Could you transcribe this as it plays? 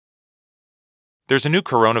There's a new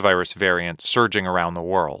coronavirus variant surging around the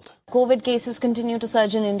world. COVID cases continue to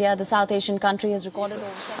surge in India. The South Asian country has recorded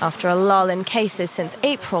over... After a lull in cases since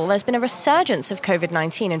April, there's been a resurgence of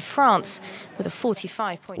COVID-19 in France with a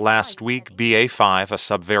 45.5... Last week, BA.5, a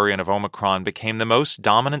subvariant of Omicron, became the most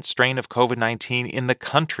dominant strain of COVID-19 in the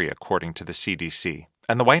country, according to the CDC.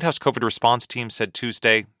 And the White House COVID response team said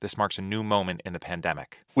Tuesday this marks a new moment in the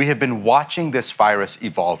pandemic. We have been watching this virus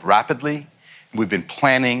evolve rapidly. We've been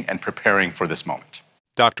planning and preparing for this moment.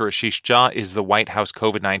 Dr. Ashish Jha is the White House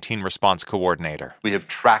COVID-19 response coordinator. We have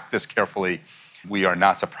tracked this carefully. We are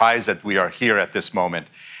not surprised that we are here at this moment.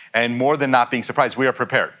 And more than not being surprised, we are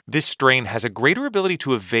prepared. This strain has a greater ability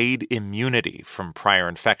to evade immunity from prior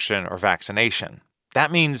infection or vaccination. That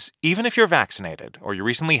means even if you're vaccinated or you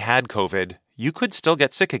recently had COVID, you could still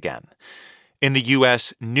get sick again. In the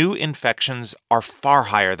U.S., new infections are far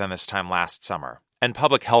higher than this time last summer. And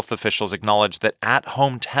public health officials acknowledge that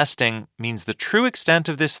at-home testing means the true extent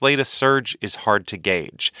of this latest surge is hard to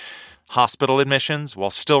gauge. Hospital admissions,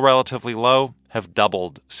 while still relatively low, have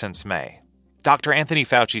doubled since May. Dr. Anthony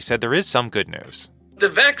Fauci said there is some good news. The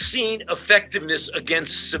vaccine effectiveness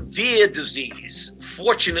against severe disease,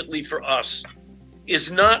 fortunately for us,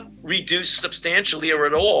 is not reduced substantially or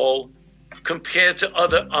at all compared to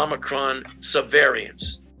other Omicron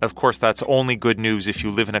subvariants. Of course, that's only good news if you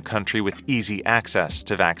live in a country with easy access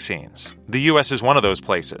to vaccines. The U.S. is one of those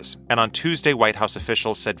places, and on Tuesday, White House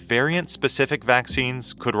officials said variant-specific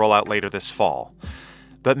vaccines could roll out later this fall.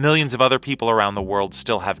 But millions of other people around the world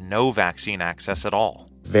still have no vaccine access at all.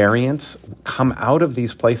 Variants come out of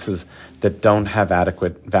these places that don't have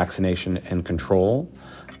adequate vaccination and control,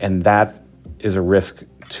 and that is a risk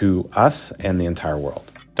to us and the entire world.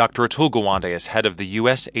 Dr. Atul Gawande is head of the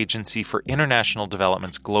U.S. Agency for International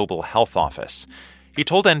Development's Global Health Office. He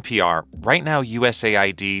told NPR, right now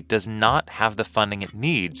USAID does not have the funding it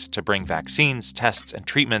needs to bring vaccines, tests, and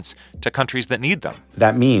treatments to countries that need them.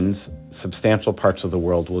 That means substantial parts of the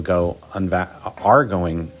world are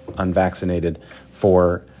going unvaccinated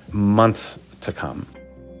for months to come.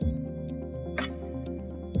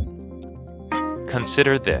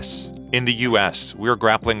 Consider this. In the U.S., we're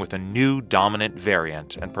grappling with a new dominant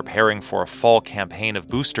variant and preparing for a fall campaign of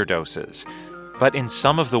booster doses. But in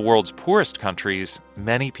some of the world's poorest countries,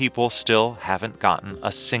 many people still haven't gotten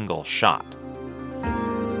a single shot.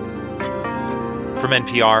 From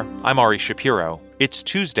NPR, I'm Ari Shapiro. It's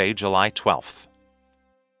Tuesday, July 12th.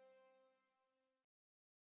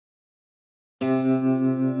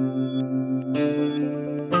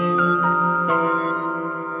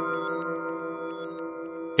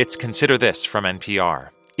 It's Consider This from NPR.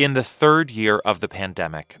 In the third year of the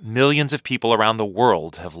pandemic, millions of people around the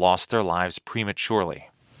world have lost their lives prematurely.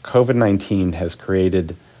 COVID-19 has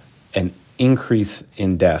created an increase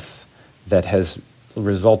in deaths that has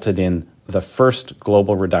resulted in the first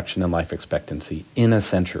global reduction in life expectancy in a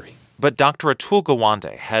century. But Dr. Atul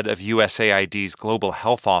Gawande, head of USAID's Global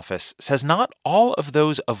Health Office, says not all of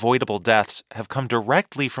those avoidable deaths have come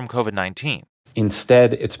directly from COVID-19.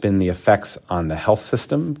 Instead, it's been the effects on the health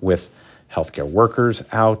system, with healthcare workers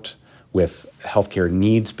out, with healthcare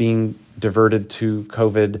needs being diverted to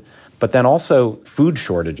COVID, but then also food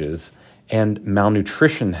shortages and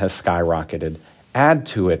malnutrition has skyrocketed. Add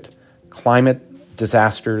to it climate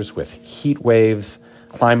disasters with heat waves,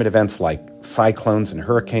 climate events like cyclones and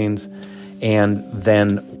hurricanes, and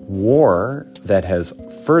then war that has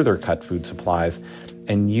further cut food supplies,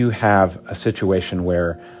 and you have a situation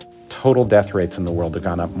where total death rates in the world have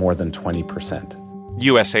gone up more than 20%.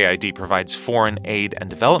 USAID provides foreign aid and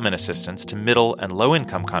development assistance to middle and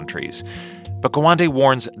low-income countries. But Gawande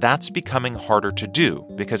warns that's becoming harder to do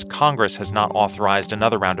because Congress has not authorized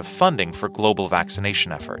another round of funding for global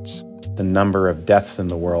vaccination efforts. The number of deaths in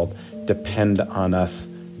the world depend on us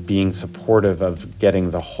being supportive of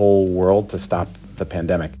getting the whole world to stop the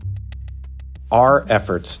pandemic. Our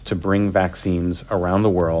efforts to bring vaccines around the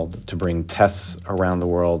world, to bring tests around the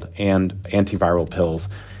world, and antiviral pills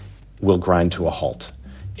will grind to a halt.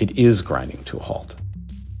 It is grinding to a halt.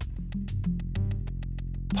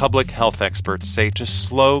 Public health experts say to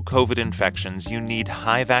slow COVID infections, you need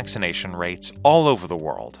high vaccination rates all over the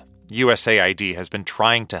world. USAID has been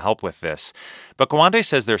trying to help with this, but Gawande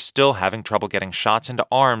says they're still having trouble getting shots into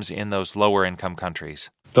arms in those lower-income countries.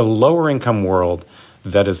 The lower-income world,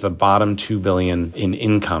 that is the bottom 2 billion in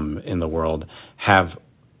income in the world, have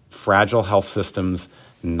fragile health systems,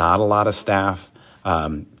 not a lot of staff.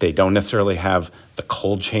 They don't necessarily have the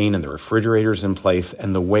cold chain and the refrigerators in place.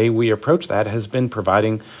 And the way we approach that has been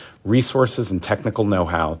providing resources and technical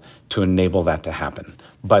know-how to enable that to happen.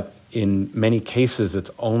 But in many cases, it's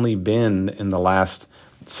only been in the last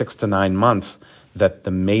 6 to 9 months that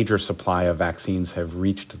the major supply of vaccines have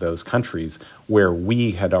reached those countries where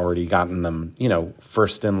we had already gotten them,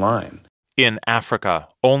 first in line. In Africa,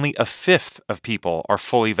 only a fifth of people are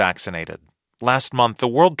fully vaccinated. Last month, the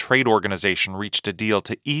World Trade Organization reached a deal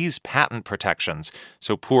to ease patent protections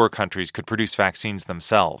so poor countries could produce vaccines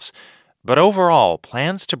themselves. But overall,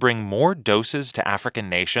 plans to bring more doses to African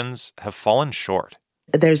nations have fallen short.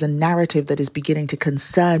 There's a narrative that is beginning to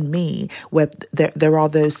concern me where there are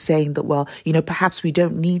those saying that, well, perhaps we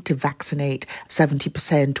don't need to vaccinate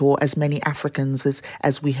 70% or as many Africans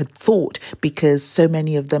as we had thought because so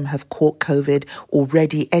many of them have caught COVID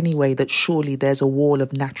already anyway, that surely there's a wall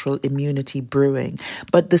of natural immunity brewing.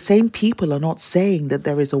 But the same people are not saying that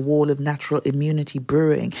there is a wall of natural immunity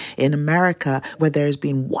brewing in America where there has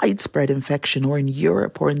been widespread infection, or in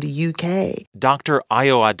Europe or in the UK. Dr.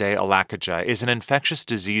 Ayoade Alakaja is an infectious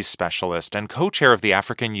disease specialist and co-chair of the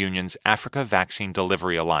African Union's Africa Vaccine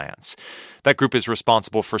Delivery Alliance. That group is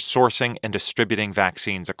responsible for sourcing and distributing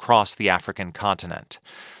vaccines across the African continent.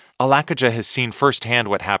 Alakaja has seen firsthand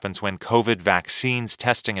what happens when COVID vaccines,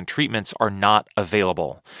 testing, and treatments are not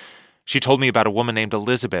available. She told me about a woman named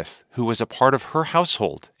Elizabeth who was a part of her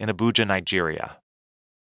household in Abuja, Nigeria.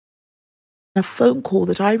 A phone call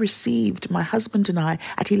that I received, my husband and I,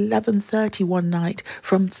 at 11:30 one night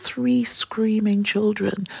from 3 screaming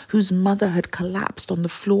children whose mother had collapsed on the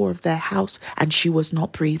floor of their house and she was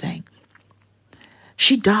not breathing.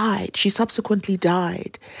 She died. She subsequently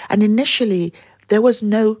died. And initially, there was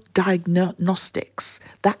no diagnostics,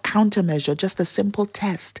 that countermeasure, just a simple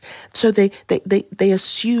test. So they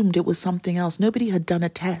assumed it was something else. Nobody had done a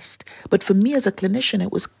test. But for me as a clinician,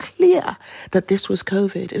 it was clear that this was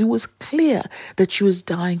COVID. And it was clear that she was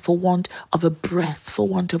dying for want of a breath, for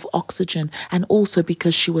want of oxygen, and also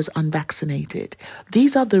because she was unvaccinated.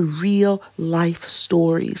 These are the real life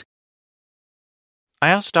stories. I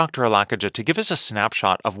asked Dr. Alakaja to give us a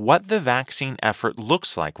snapshot of what the vaccine effort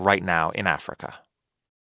looks like right now in Africa.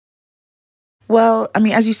 Well,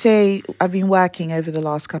 as you say, I've been working over the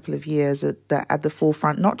last couple of years at the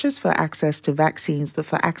forefront, not just for access to vaccines, but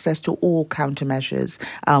for access to all countermeasures,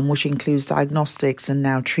 which includes diagnostics and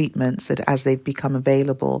now treatments as they've become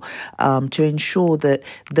available, to ensure that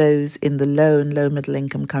those in the low and low-middle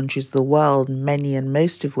income countries of the world, many and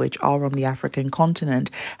most of which are on the African continent,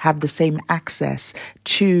 have the same access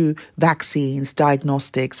to vaccines,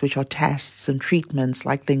 diagnostics, which are tests and treatments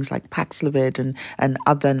like things like Paxlovid and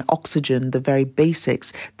other oxygen, the very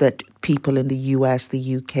basics that people in the US,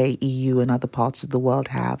 the UK, EU, and other parts of the world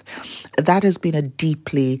have. That has been a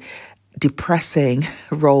deeply depressing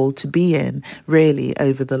role to be in, really,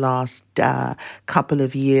 over the last couple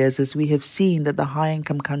of years, as we have seen that the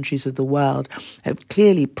high-income countries of the world have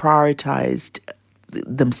clearly prioritized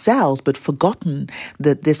themselves, but forgotten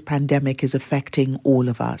that this pandemic is affecting all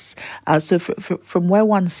of us. So from where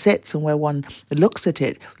one sits and where one looks at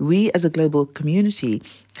it, we as a global community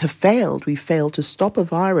have failed. We failed to stop a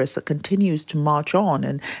virus that continues to march on.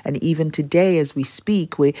 And even today, as we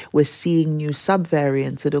speak, we're seeing new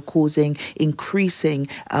subvariants that are causing increasing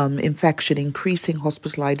infection, increasing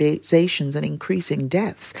hospitalizations, and increasing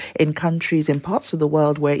deaths in countries, in parts of the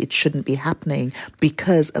world where it shouldn't be happening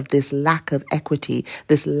because of this lack of equity,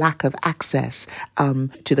 this lack of access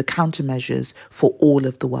to the countermeasures for all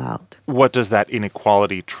of the world. What does that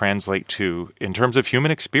inequality translate to in terms of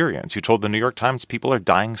human experience? You told the New York Times people are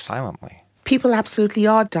dying silently. People absolutely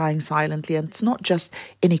are dying silently, and it's not just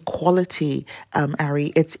inequality,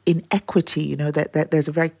 Ari, it's inequity. That there's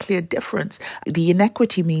a very clear difference. The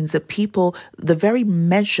inequity means that people, the very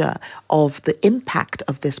measure of the impact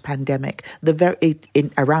of this pandemic,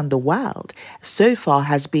 around the world so far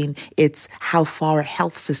has been it's how far a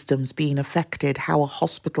health system's been affected, how a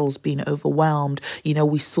hospital's been overwhelmed.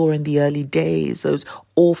 We saw in the early days those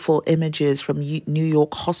awful images from New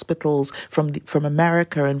York hospitals, from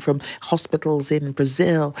America, and from hospitals in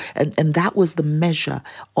Brazil, and that was the measure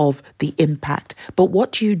of the impact. But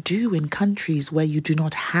what do you do in countries where you do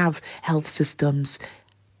not have health systems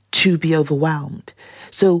to be overwhelmed?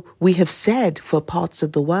 So we have said for parts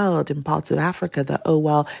of the world and parts of Africa that,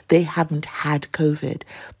 they haven't had COVID.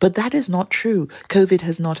 But that is not true. COVID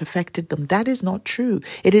has not affected them. That is not true.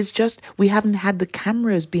 It is just we haven't had the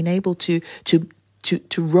cameras being able to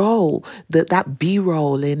roll that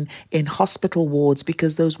B-roll in hospital wards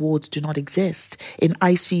because those wards do not exist, in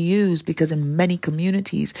ICUs because in many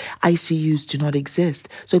communities ICUs do not exist.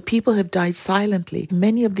 So people have died silently.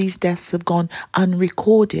 Many of these deaths have gone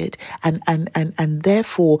unrecorded, and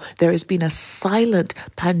therefore there has been a silent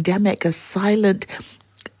pandemic, a silent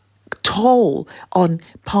toll on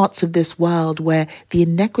parts of this world where the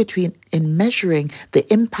inequity in measuring the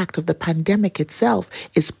impact of the pandemic itself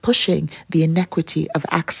is pushing the inequity of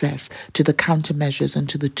access to the countermeasures and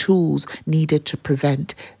to the tools needed to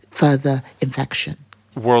prevent further infection.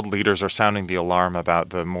 World leaders are sounding the alarm about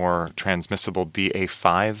the more transmissible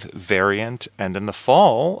BA.5 variant. And in the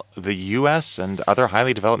fall, the U.S. and other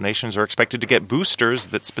highly developed nations are expected to get boosters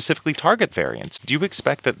that specifically target variants. Do you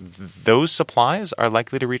expect that those supplies are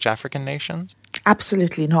likely to reach African nations?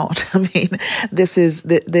 Absolutely not. I mean, this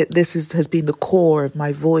has been the core of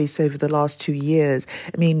my voice over the last 2 years.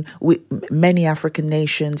 I mean, many African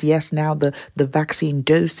nations, yes, now the vaccine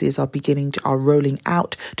doses are rolling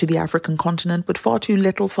out to the African continent, but far too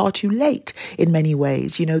little, far too late in many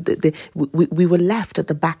ways. You know, we were left at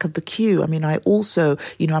the back of the queue. I mean, I also,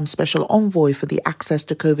 I'm special envoy for the Access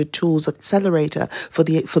to COVID Tools Accelerator for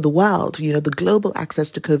the world, the Global Access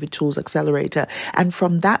to COVID Tools Accelerator. And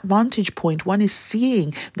from that vantage point, one is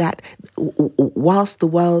seeing that whilst the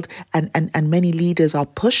world and many leaders are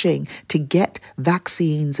pushing to get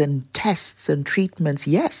vaccines and tests and treatments,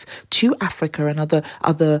 yes, to Africa and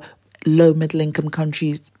other low middle income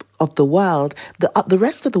countries of the world, the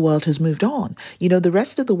rest of the world has moved on. The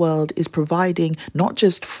rest of the world is providing not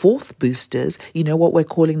just fourth boosters, what we're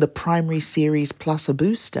calling the primary series plus a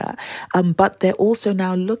booster, but they're also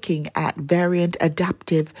now looking at variant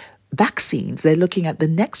adaptive vaccines. They're looking at the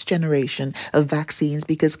next generation of vaccines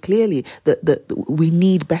because clearly we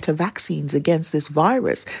need better vaccines against this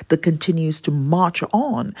virus that continues to march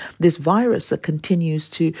on, this virus that continues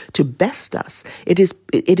to best us. It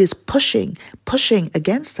is pushing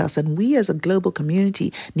against us, and we as a global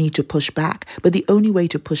community need to push back. But the only way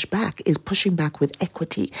to push back is pushing back with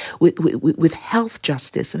equity, with health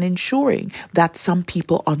justice, and ensuring that some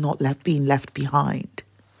people are not being left behind.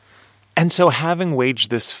 And so having waged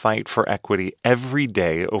this fight for equity every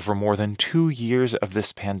day over more than 2 years of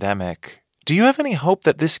this pandemic, do you have any hope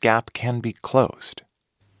that this gap can be closed?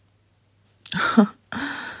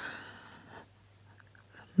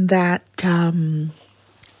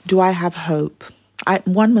 Do I have hope?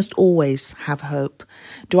 One must always have hope.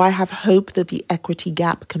 Do I have hope that the equity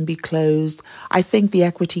gap can be closed? I think the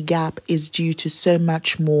equity gap is due to so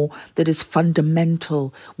much more that is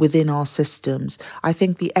fundamental within our systems. I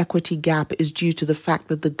think the equity gap is due to the fact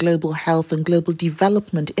that the global health and global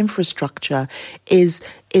development infrastructure is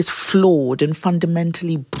flawed and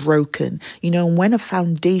fundamentally broken. When a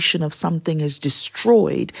foundation of something is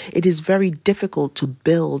destroyed, it is very difficult to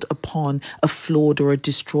build upon a flawed or a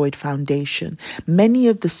destroyed foundation. Many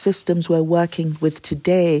of the systems we're working with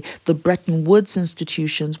today, the Bretton Woods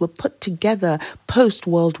institutions, were put together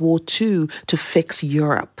post-World War II to fix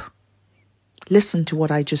Europe. Listen to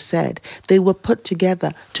what I just said. They were put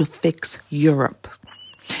together to fix Europe.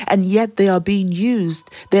 And yet they are being used,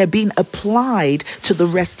 they are being applied to the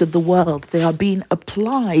rest of the world. They are being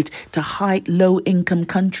applied to low-income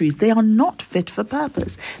countries. They are not fit for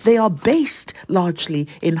purpose. They are based largely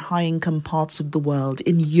in high-income parts of the world,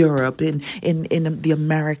 in Europe, in the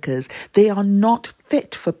Americas. They are not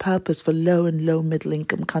fit for purpose for low and low middle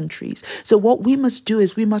income countries. So what we must do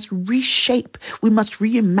is we must reshape, we must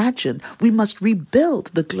reimagine, we must rebuild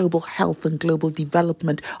the global health and global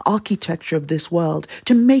development architecture of this world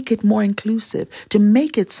to make it more inclusive, to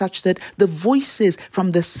make it such that the voices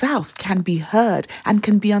from the South can be heard and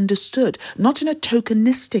can be understood, not in a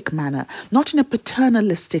tokenistic manner, not in a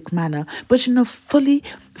paternalistic manner, but in a fully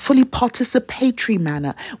participatory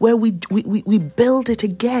manner where we build it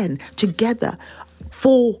again together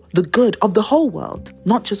for the good of the whole world,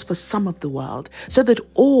 not just for some of the world, so that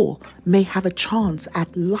all may have a chance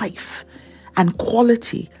at life and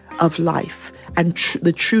quality of life and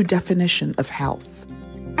the true definition of health.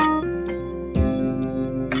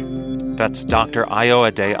 That's Dr. Ayo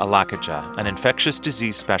Ade Alakija, an infectious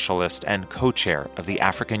disease specialist and co-chair of the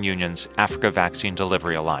African Union's Africa Vaccine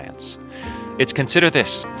Delivery Alliance. It's Consider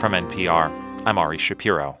This from NPR. I'm Ari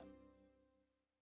Shapiro.